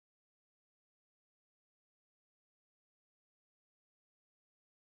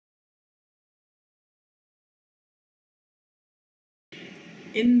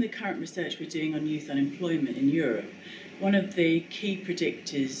In the current research we're doing on youth unemployment in Europe, one of the key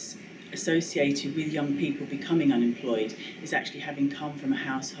predictors associated with young people becoming unemployed is actually having come from a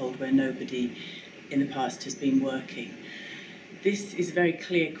household where nobody in the past has been working. This is a very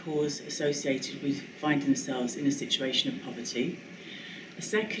clear cause associated with finding themselves in a situation of poverty. A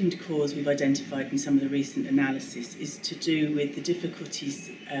second cause we've identified in some of the recent analysis is to do with the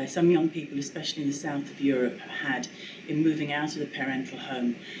difficulties some young people, especially in the south of Europe, have had in moving out of the parental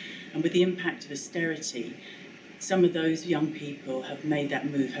home. And with the impact of austerity, some of those young people have made that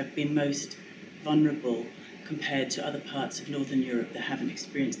move, have been most vulnerable compared to other parts of Northern Europe that haven't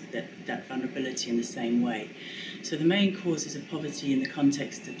experienced that vulnerability in the same way. So the main causes of poverty in the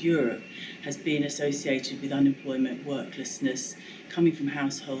context of Europe has been associated with unemployment, worklessness, coming from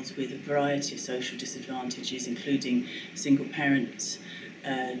households with a variety of social disadvantages, including single parents,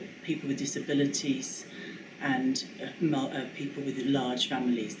 people with disabilities, and people with large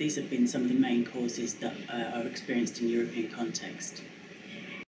families. These have been some of the main causes that are experienced in European context.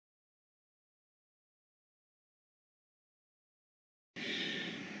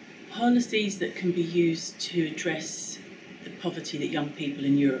 Policies that can be used to address the poverty that young people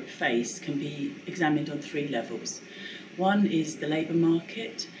in Europe face can be examined on three levels. One is the labour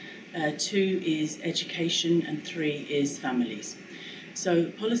market, two is education, and three is families.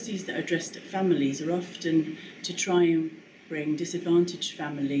 So policies that are addressed at families are often to try and bring disadvantaged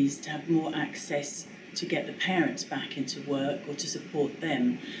families to have more access to get the parents back into work or to support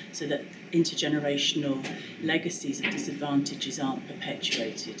them so that intergenerational legacies of disadvantages aren't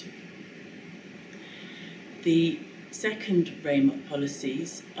perpetuated. The second realm of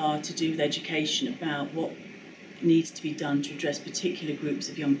policies are to do with education, about what needs to be done to address particular groups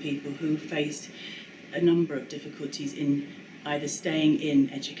of young people who face a number of difficulties in either staying in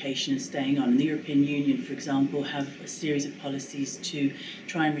education and staying on. And the European Union, for example, have a series of policies to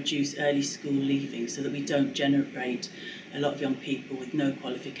try and reduce early school leaving so that we don't generate a lot of young people with no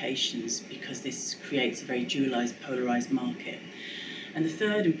qualifications, because this creates a very dualised, polarised market. And the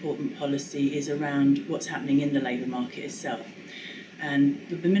third important policy is around what's happening in the labour market itself. And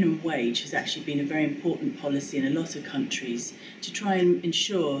the minimum wage has actually been a very important policy in a lot of countries to try and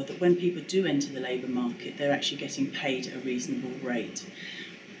ensure that when people do enter the labour market, they're actually getting paid at a reasonable rate.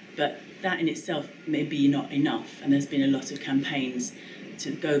 But that in itself may be not enough, and there's been a lot of campaigns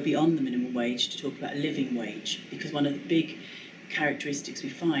to go beyond the minimum wage to talk about a living wage, because one of the big characteristics we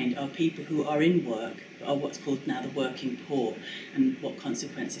find are people who are in work but are what's called now the working poor, and what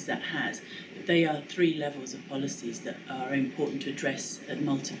consequences that has. But they are three levels of policies that are important to address at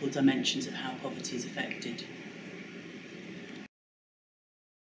multiple dimensions of how poverty is affected.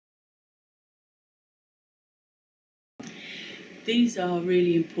 These are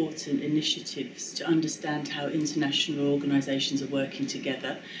really important initiatives to understand how international organisations are working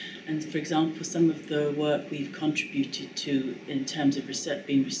together. And for example, some of the work we've contributed to in terms of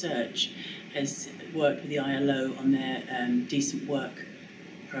research has worked with the ILO on their decent work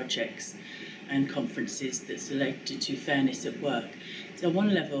projects and conferences that's related to fairness at work. So on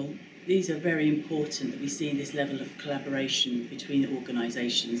one level, these are very important that we see this level of collaboration between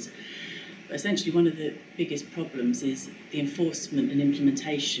organisations. Essentially, one of the biggest problems is the enforcement and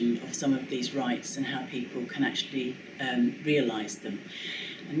implementation of some of these rights and how people can actually realise them.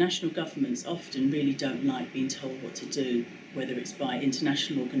 And national governments often really don't like being told what to do, whether it's by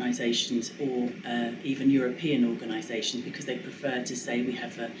international organisations or even European organisations, because they prefer to say we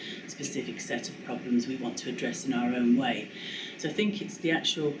have a specific set of problems we want to address in our own way. So I think it's the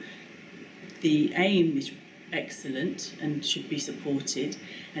aim is excellent and should be supported,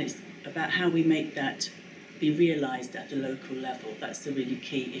 and it's about how we make that be realised at the local level. That's the really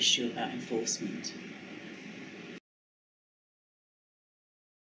key issue about enforcement.